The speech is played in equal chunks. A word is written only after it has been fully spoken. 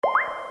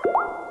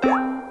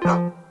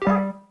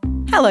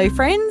Hello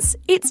friends,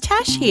 it's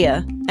Tash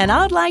here, and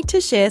I'd like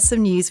to share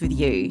some news with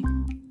you.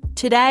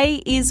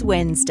 Today is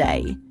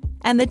Wednesday,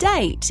 and the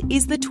date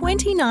is the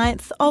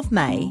 29th of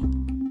May.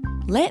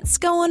 Let's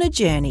go on a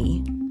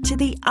journey to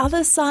the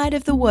other side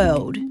of the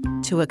world,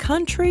 to a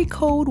country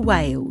called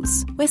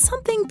Wales, where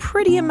something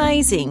pretty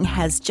amazing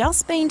has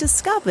just been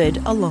discovered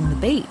along the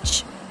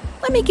beach.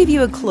 Let me give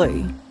you a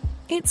clue.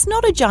 It's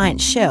not a giant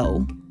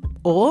shell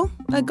or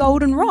a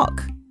golden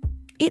rock.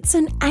 It's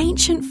an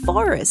ancient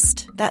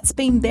forest that's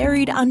been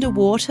buried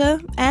underwater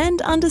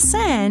and under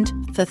sand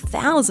for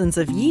thousands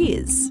of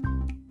years.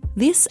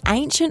 This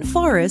ancient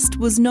forest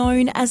was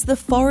known as the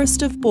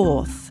Forest of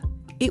Borth.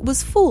 It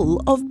was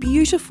full of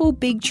beautiful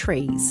big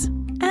trees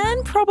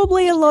and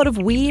probably a lot of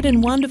weird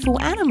and wonderful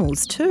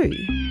animals too.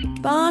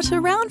 But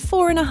around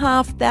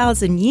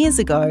 4,500 years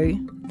ago,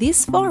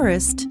 this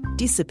forest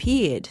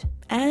disappeared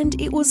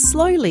and it was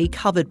slowly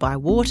covered by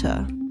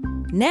water.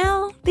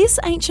 Now, this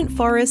ancient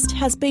forest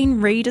has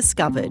been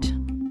rediscovered.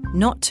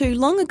 Not too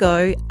long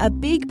ago, a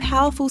big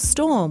powerful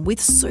storm with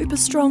super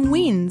strong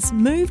winds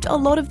moved a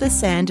lot of the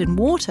sand and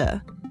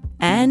water.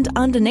 And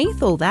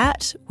underneath all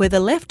that were the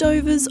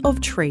leftovers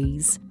of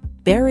trees,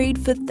 buried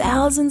for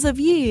thousands of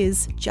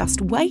years, just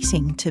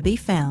waiting to be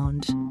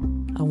found.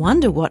 I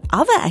wonder what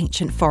other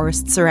ancient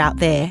forests are out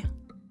there.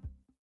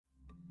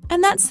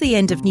 And that's the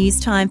end of news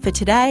time for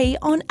today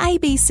on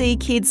ABC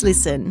Kids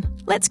Listen.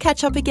 Let's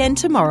catch up again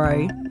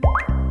tomorrow.